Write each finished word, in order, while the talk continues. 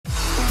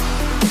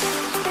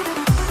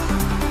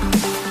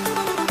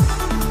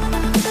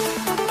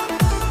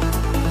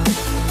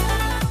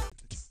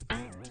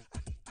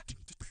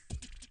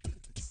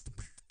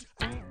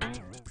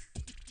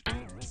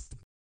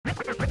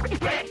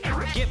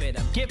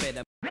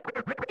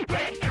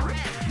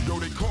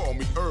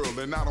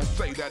skill, and I don't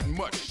say that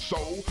much, so.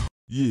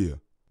 Yeah,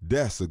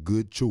 that's a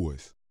good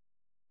choice.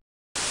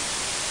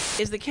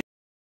 Is the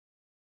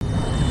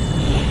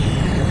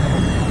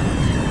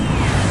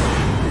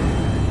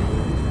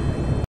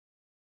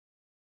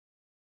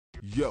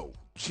Yo,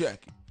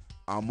 check it.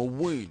 I'm a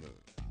wiener.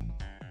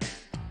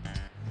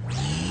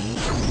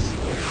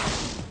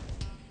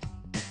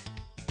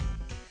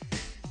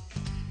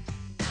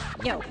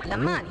 Yo,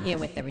 Lamont here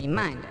with a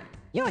reminder.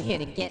 You're here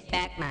to get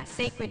back my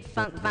sacred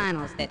funk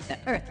vinyls that the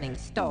Earthlings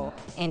stole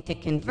and to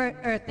convert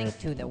Earthlings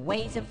to the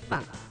ways of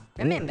funk.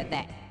 Remember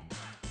that.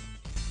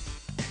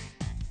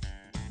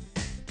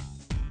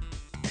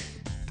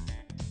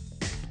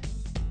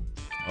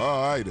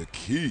 Alright, a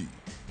key.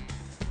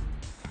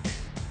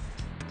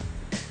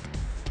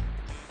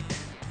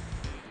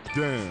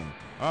 Damn,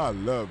 I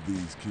love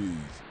these keys.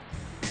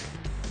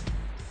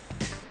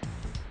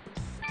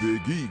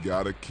 Big E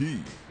got a key.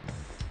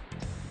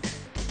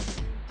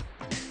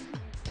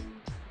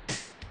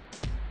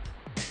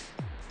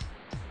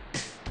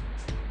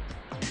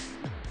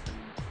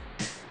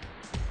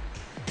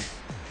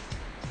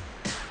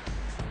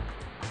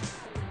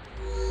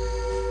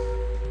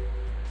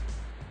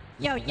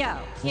 Yo, yo,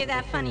 hear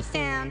that funny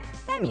sound?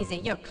 That means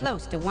that you're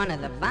close to one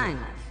of the vinyls.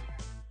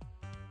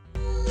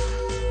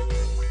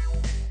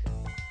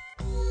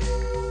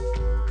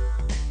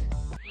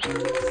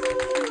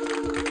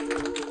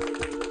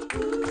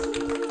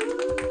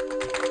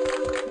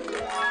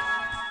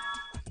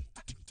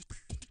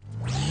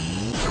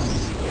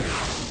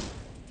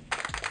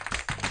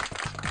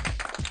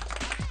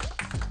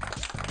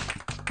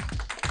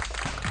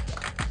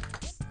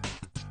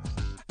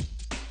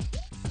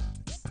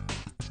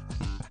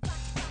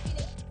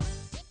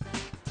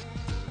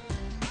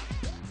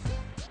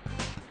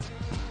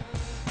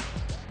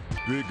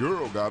 Big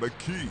Earl got a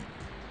key.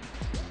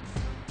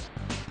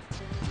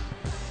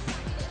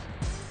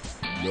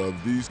 Love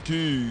these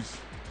keys.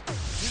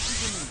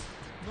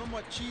 No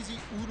more cheesy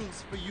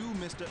oodles for you,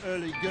 Mr.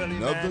 Early Girly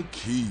Another Man.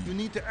 key. You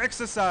need to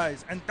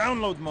exercise and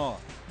download more.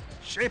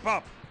 Shape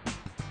up.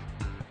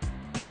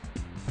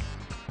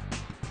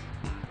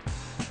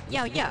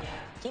 Yo, yo,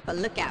 keep a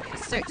lookout for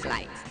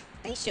searchlights.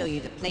 They show you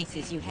the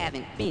places you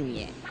haven't been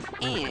yet,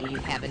 and you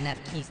have enough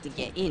keys to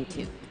get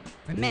into.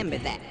 Remember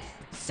that,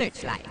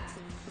 searchlights.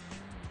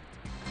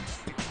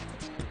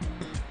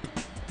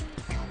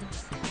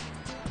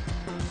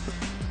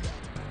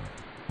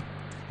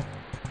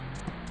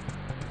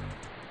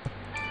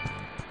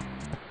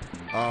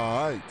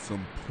 Alright,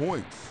 some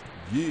points.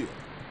 Yeah.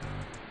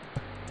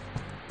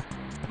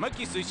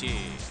 Monkey sushi.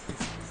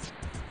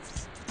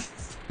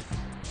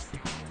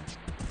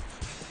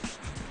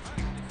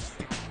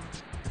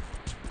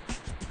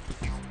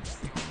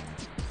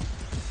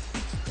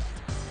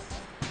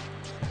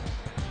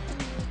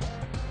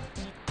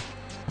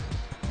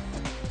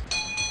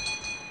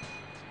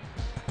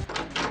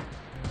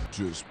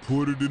 Just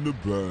put it in the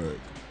bag.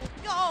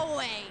 Go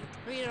away!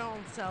 We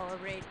don't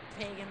celebrate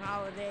pagan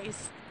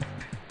holidays.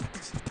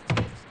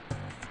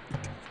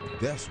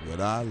 That's what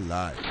I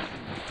like.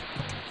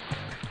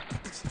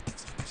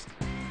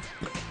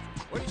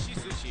 Oishi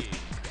sushi.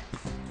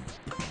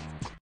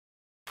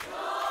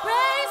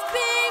 Praise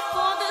be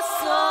for the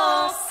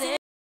soul.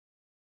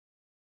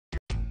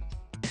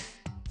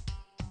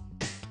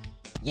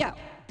 Yo,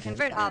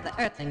 convert all the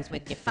Earthlings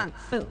with your funk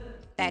food.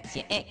 That's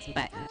your X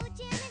button.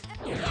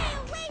 Stay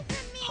away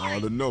from me! All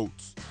the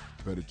notes.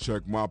 Better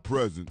check my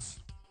presents.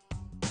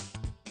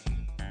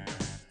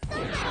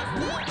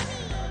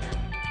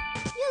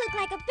 You look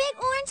like a big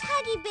orange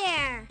Huggy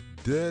Bear.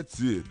 That's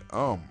it.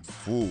 I'm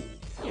full.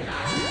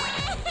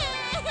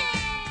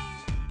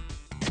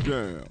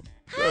 Damn,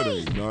 that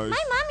ain't nice.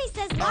 My mommy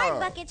says lard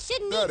buckets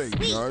shouldn't That eat ain't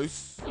sweets.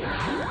 nice.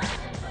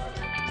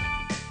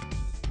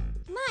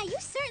 Ma, you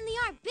certainly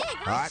are big,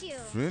 aren't Hot you?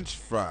 French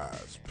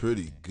fries.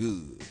 Pretty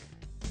good.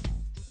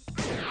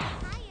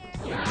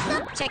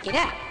 Check it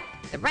out.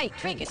 The right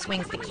trigger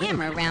swings the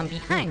camera around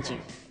behind you.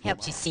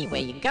 Helps you see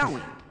where you're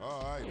going.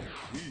 Alright, a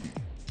key.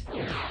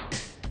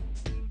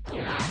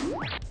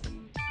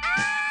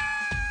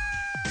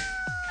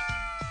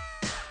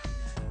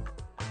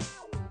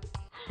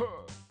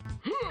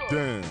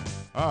 Damn,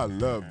 I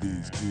love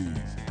these keys.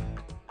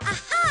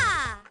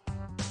 Aha!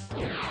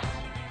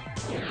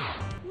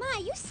 Ma,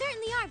 you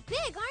certainly are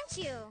big, aren't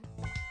you?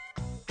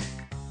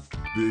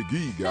 Big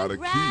E got a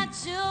key.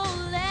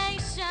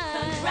 Congratulations!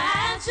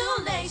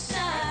 Congratulations!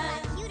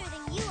 I'm cuter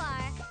than you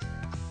are.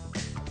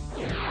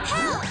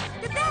 Help!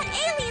 The bad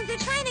aliens are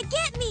trying to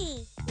get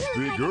me! You look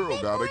Big like Earl a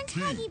big got a orange key.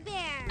 Huggy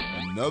Bear.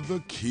 Another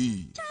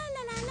key.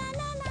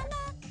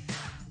 Tra-la-la-la-la-la-la.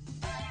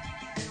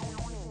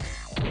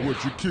 What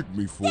you kick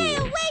me for? Stay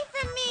away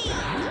from me!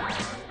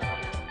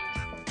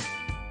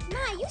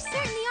 Ma, you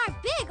certainly are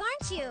big,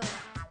 aren't you?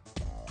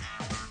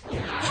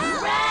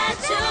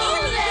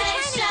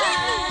 Congratulations!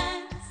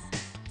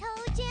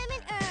 ToeJam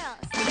Earl.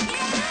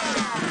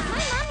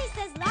 My mommy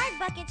says lard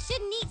buckets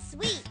shouldn't eat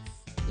sweets.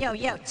 Yo,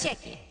 yo,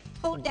 check it.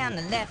 Hold down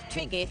the left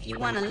trigger if you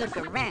want to look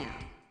around.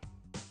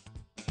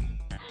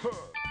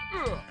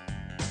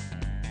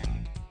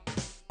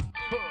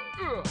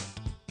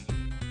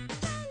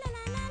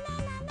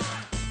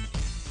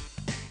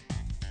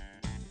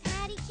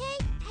 Patty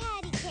cake,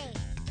 patty cake.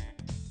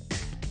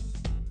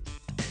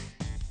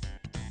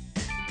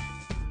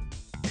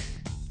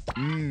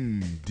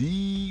 Mmm,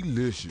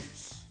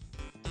 delicious.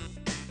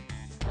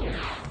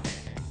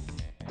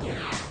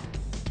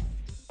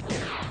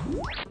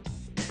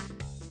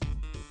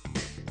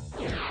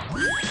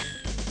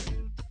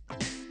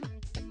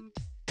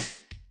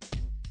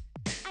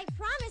 I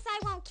promise I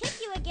won't kick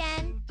you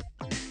again.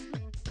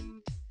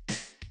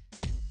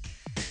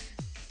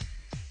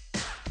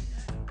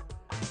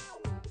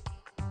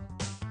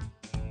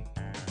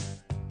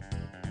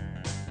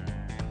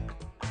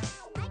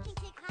 I can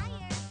kick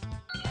higher.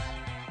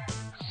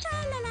 La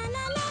la la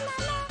la la la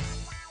la.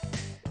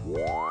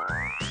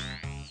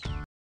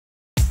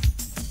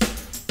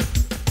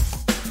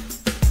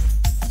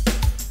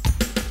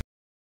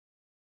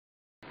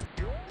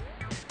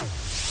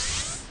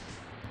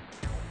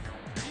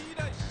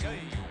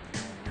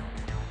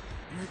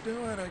 You're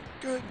doing a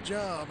good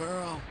job,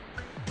 Earl.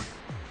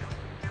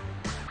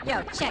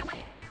 Yo, check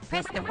it.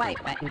 Press the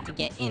white button to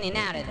get in and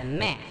out of the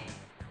map.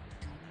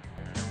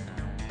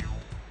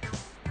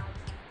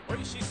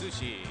 Oishii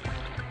sushi.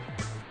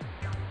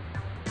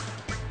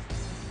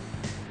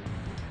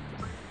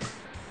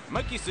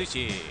 Maki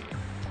sushi.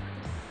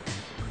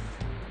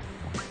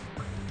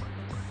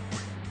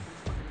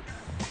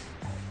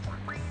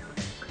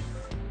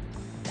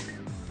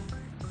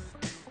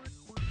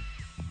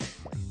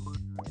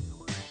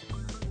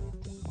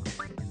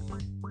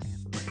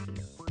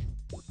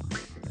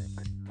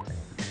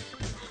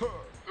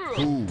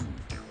 Cool.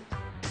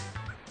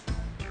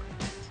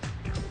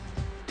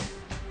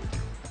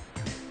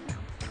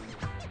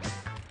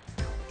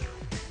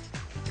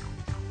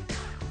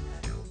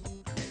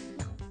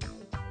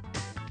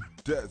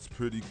 That's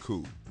pretty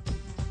cool.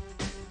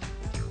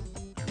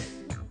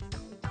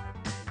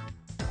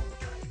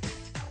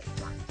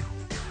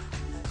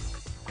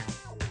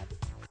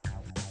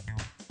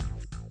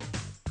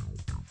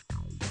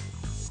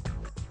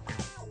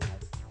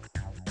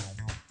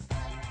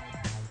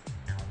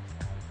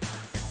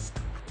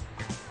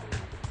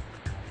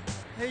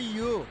 Hey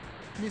you,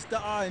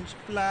 Mr. Orange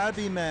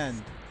Flabby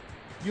Man.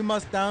 You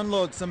must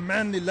download some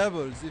manly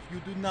levels if you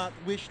do not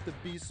wish to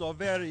be so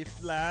very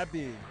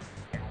flabby.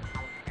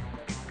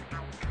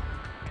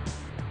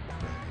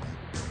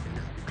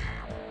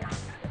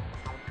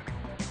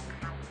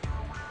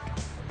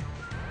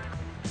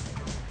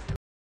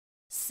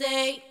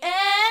 Say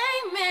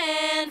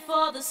amen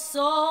for the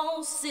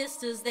soul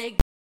sisters. They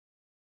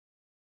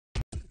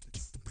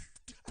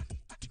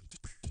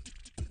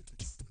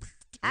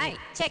Aight,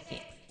 check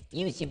it.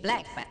 Use your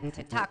black button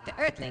to talk to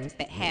Earthlings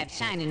that have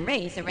shining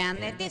rays around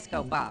their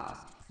disco balls.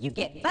 You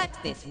get bucks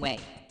this way.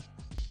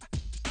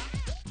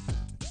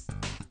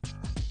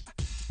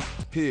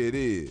 Here it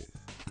is.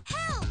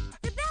 Help!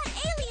 The bad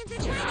aliens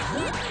are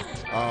trying to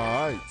hit me.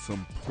 Alright,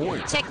 some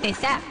points. Check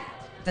this out.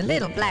 The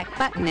little black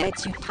button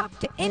lets you talk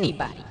to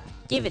anybody.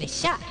 Give it a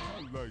shot.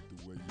 I like the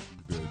way you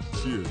do that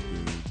cheer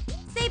thing.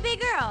 Say,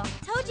 Big Earl,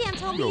 ToeJam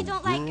told me Yo, you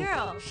don't like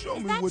girls. Show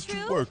Is me that what true?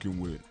 you're working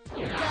with.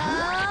 Go,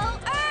 Earl!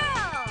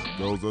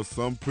 Those are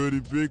some pretty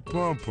big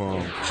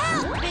pom-poms.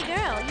 Help! Big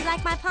Earl, you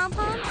like my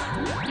pom-poms?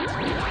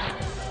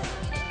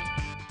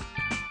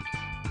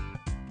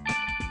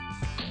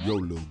 Yo,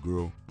 little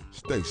girl,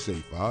 stay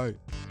safe, alright?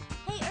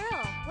 Hey,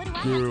 Earl, what do I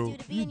have Girl, to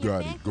do to be you in your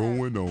got fan it club?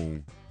 going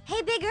on.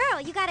 Hey, Big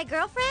Earl, you got a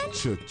girlfriend?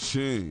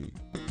 Cha-ching.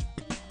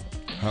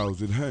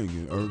 How's it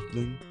hanging,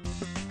 Earthling?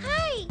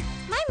 Hi!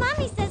 My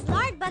mommy says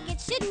lard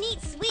buckets shouldn't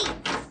eat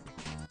sweets.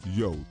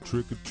 Yo,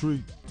 trick or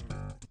treat.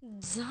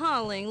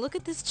 Darling, look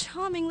at this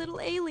charming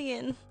little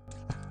alien.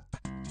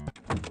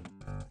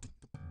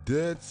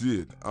 That's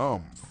it,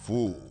 I'm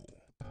full.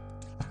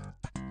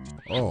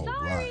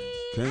 Alright,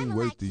 can't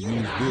wait to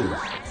use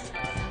this.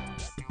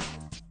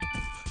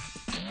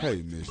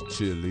 Hey, Miss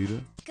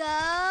Cheerleader. Go,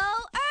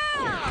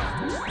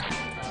 Earl!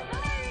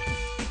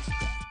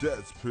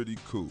 That's pretty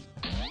cool.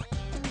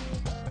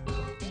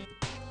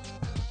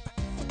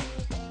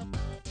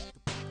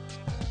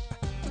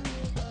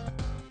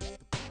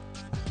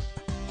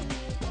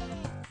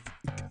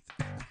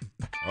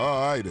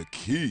 Alright, a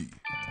key.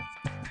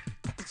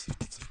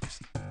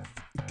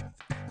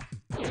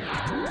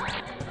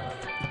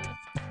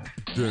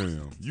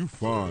 Damn, you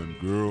fine,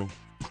 girl.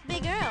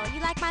 Big Earl, you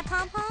like my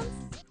pom-poms?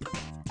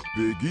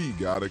 Big E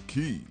got a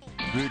key.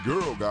 Big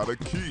Earl got a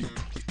key.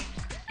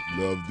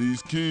 Love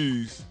these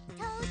keys.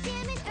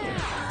 ToeJam and Earl,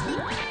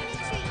 slick in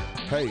a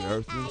tree. Hey,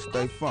 Earthling,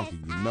 stay funky,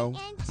 you know?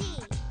 I-N-G.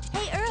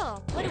 Hey,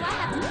 Earl, what do I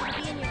have to do to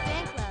be in your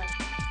fan club?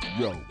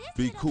 Yo,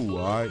 be cool,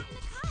 alright?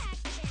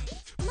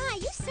 My,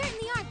 you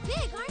certainly are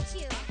big, aren't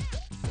you?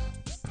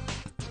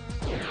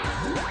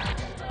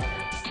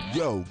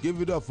 Yo,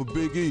 give it up for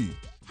Big E.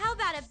 How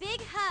about a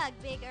big hug,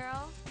 Big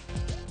Earl?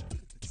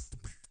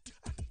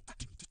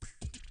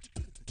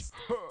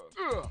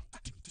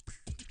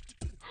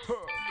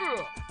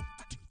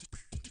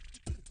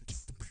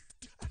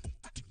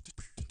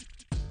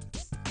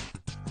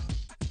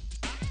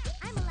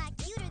 I'm a lot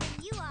cuter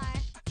than you are.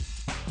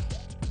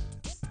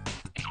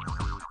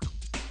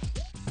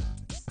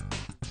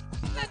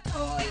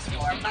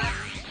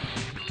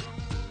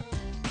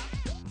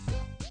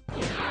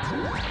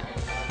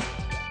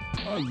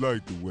 I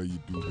like the way you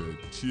do that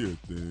cheer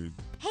thing.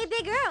 Hey,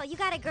 Big Earl, you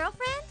got a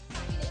girlfriend?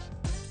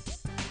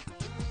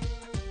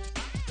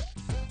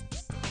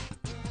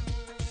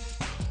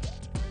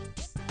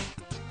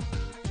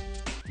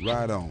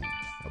 Right on.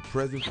 A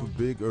present for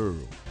Big Earl.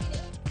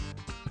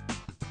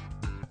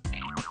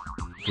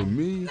 For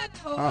me,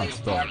 I'll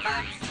start.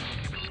 I'm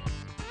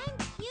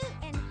cute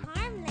and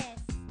harmless.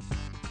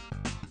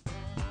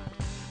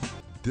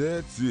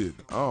 That's it.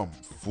 I'm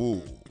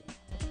full.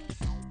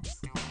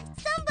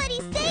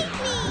 Somebody save me!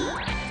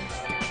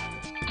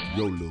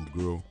 Yo, little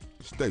girl,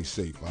 stay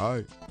safe, all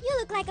right? You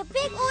look like a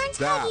big orange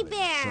Style teddy it.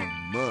 bear.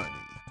 Some money.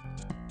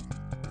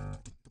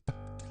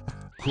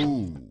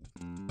 Cool.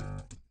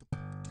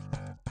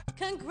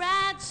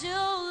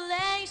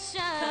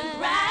 Congratulations!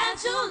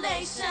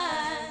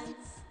 Congratulations!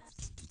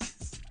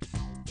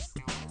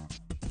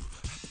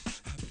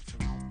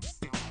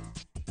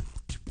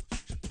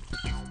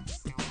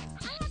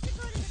 I have to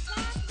go to the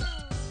bathroom.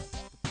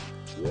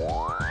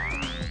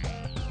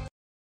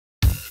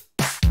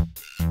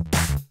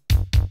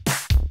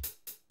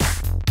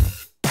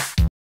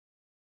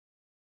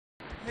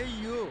 Hey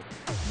you,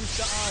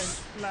 Mr. Orange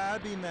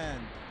Flabby Man.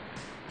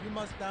 You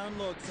must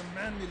download some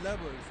manly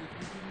levels if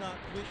you do not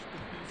wish to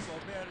be so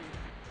very...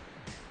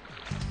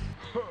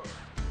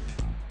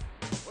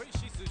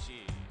 Oishi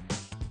sushi.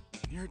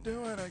 You're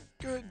doing a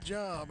good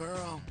job,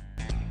 Earl.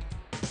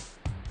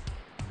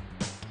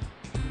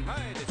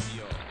 Hi desu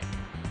yo.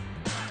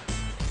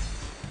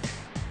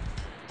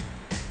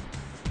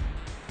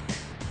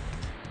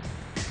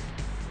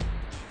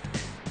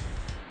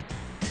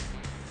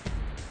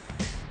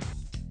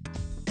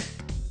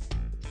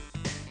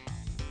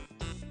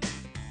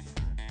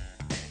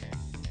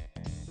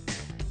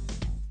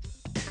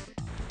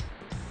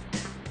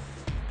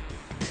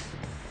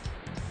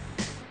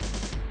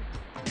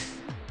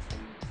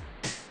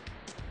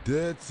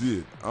 That's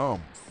it.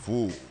 I'm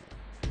full.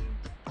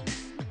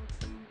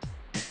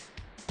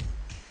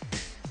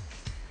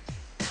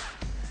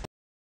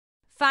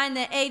 Find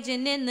the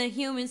agent in the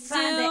human suit.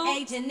 Find the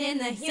agent in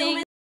the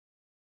human.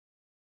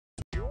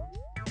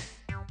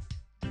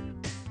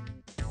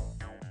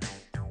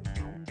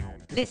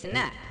 Listen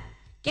up.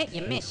 Get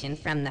your mission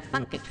from the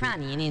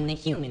Funkatronian in the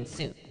human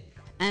suit.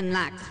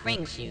 Unlock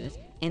spring shoes,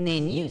 and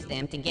then use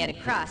them to get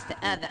across to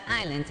other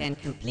islands and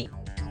complete.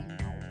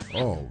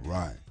 All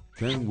right.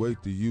 Can't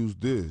wait to use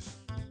this.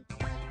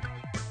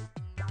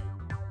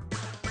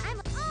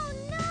 Oh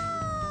no!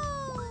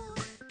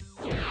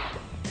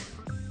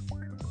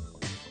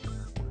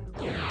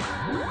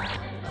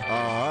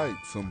 All right,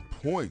 some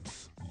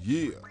points.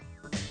 Yeah.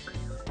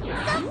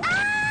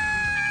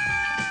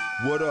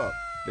 What up?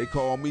 They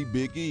call me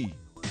Big E.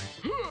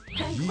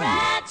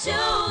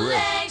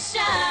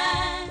 Congratulations!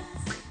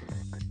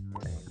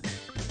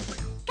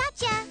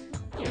 Gotcha!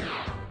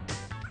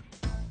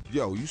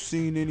 Yo, you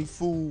seen any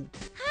food?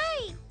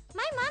 Hi!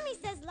 My mommy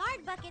says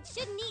lard buckets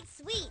shouldn't eat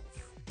sweets.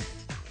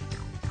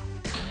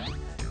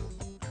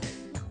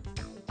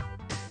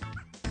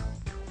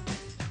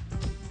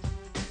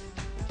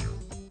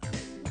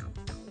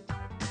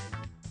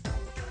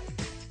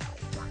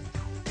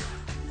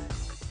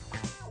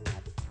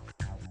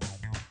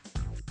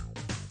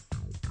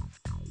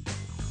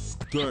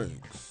 Thanks.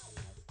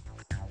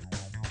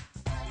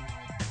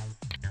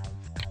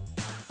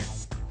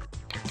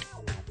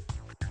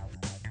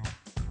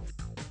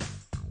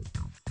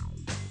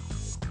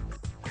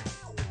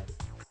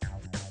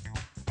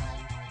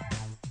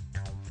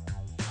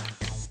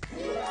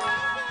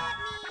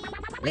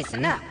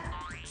 Listen up.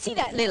 See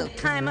that little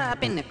timer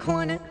up in the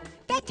corner?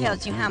 That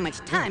tells you how much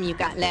time you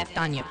got left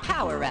on your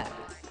power-up.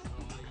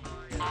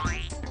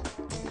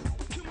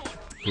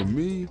 For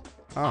me,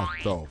 I'm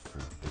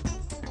thoughtful.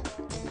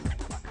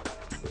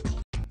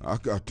 I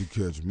got to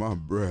catch my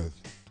breath.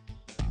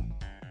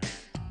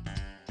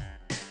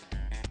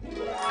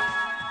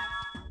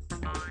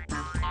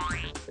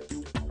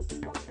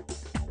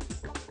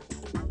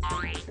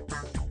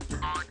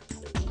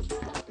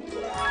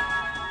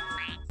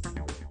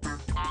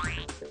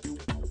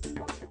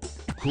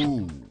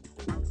 Cool.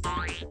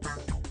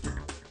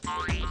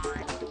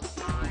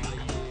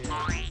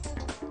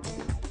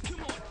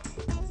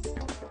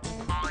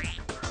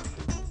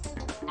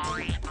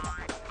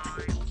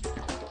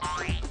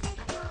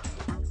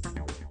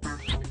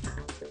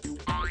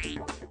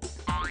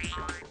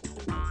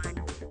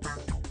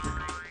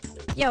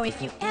 Yo,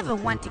 if you ever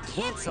want to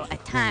cancel a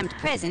timed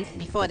present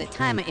before the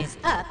timer is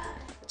up,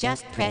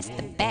 just press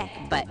the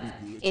back button.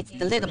 It's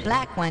the little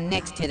black one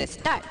next to the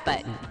start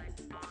button.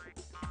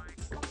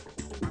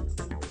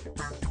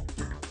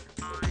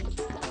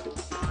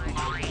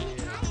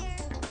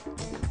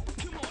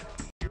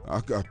 I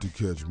got to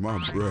catch my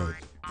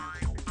breath.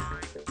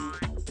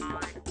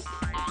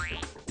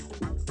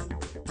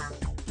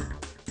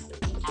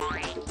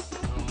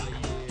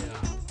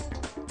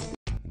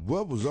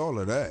 What was all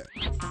of that?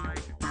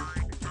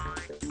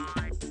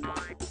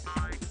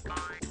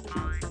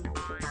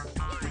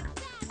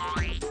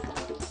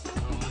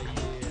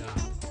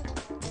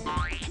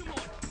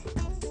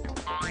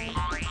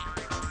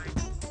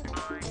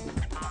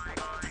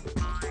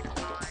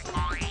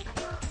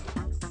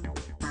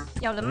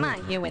 Yo,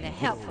 Lamont here with a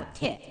helpful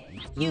tip.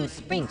 Use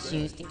spring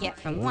shoes to get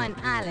from one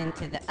island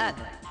to the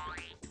other.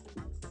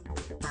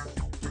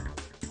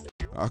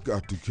 I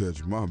got to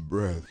catch my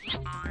breath.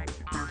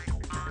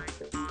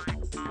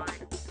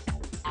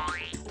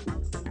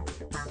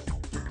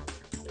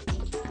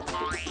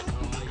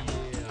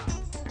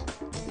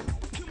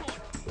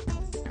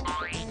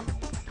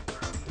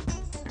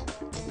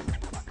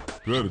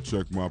 Better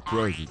check my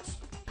presents.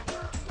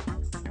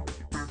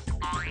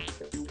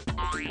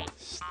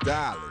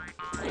 Styling.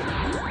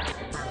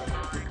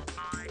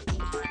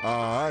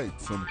 Alright,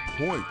 some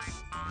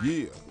points.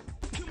 Yeah.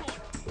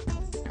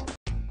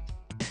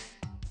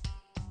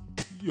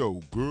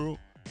 Yo, girl,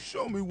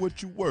 show me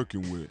what you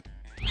working with.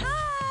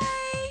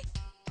 Hi!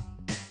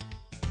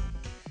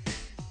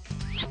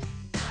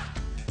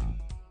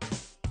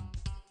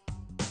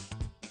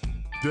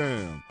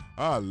 Damn,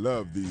 I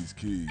love these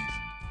keys.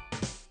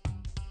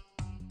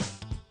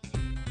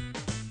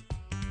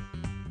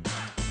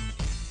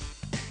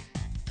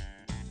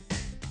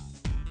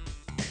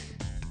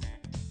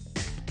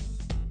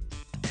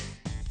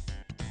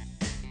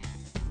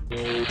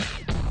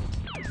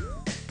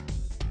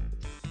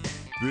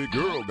 Big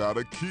Earl got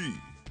a key.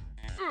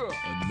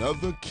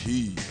 Another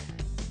key.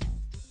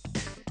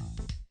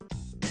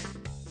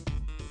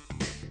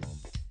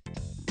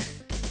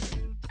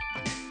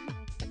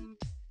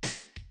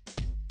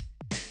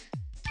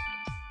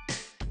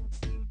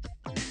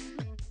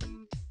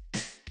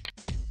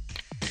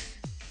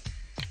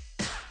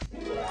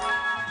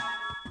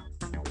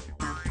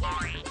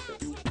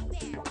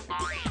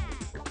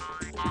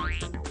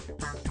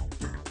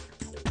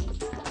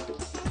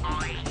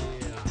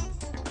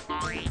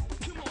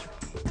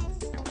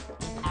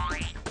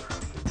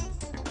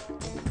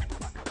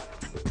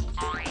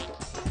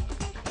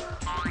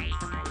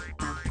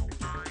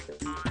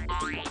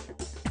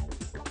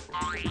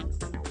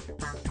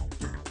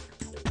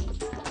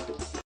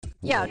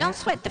 Yo, don't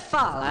sweat the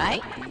fall,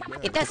 alright?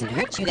 It doesn't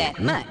hurt you that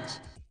much.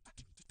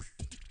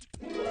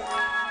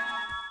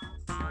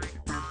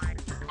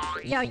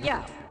 Yo,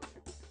 yo.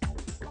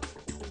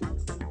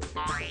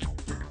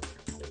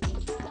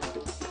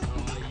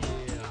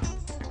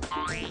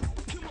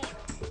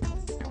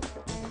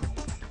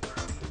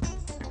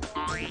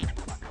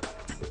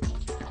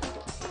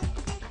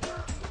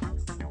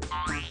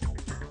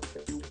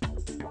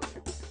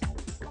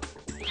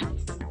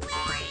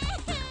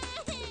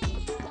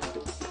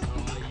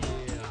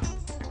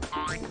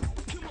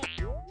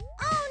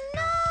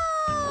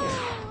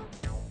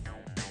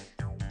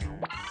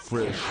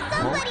 Fresh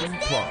pumpkin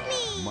pie,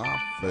 my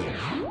favorite.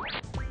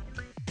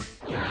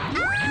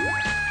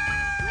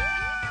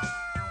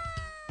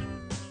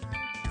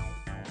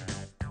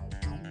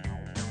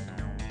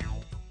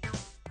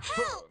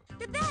 Help!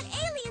 The bad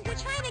aliens are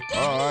trying to get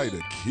Alright, me!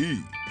 a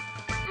key.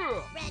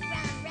 Red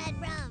rum, red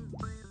rum.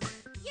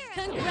 You're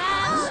Congratulations!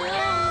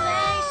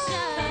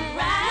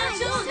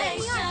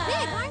 You are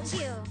big, aren't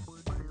you?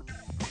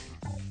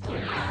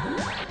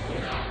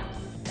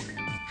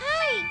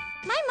 Hi!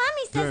 My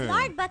mommy says Damn,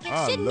 lard buckets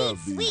I should mean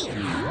love these sweet. keys.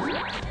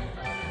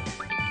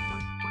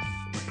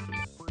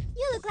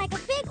 You look like a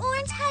big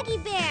orange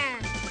huggy bear.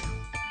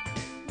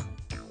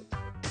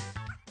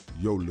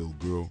 Yo, little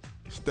girl,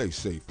 stay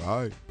safe,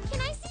 alright?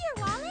 Can I see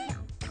your wallet?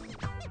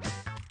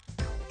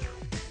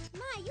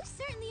 My, you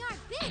certainly are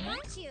big,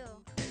 aren't you?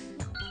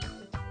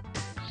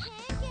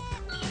 Can't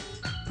get me.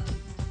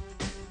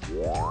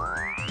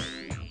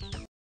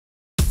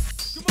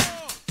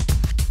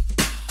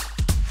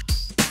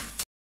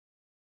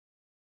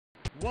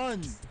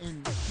 One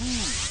and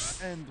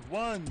two and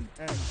one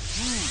and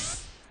two.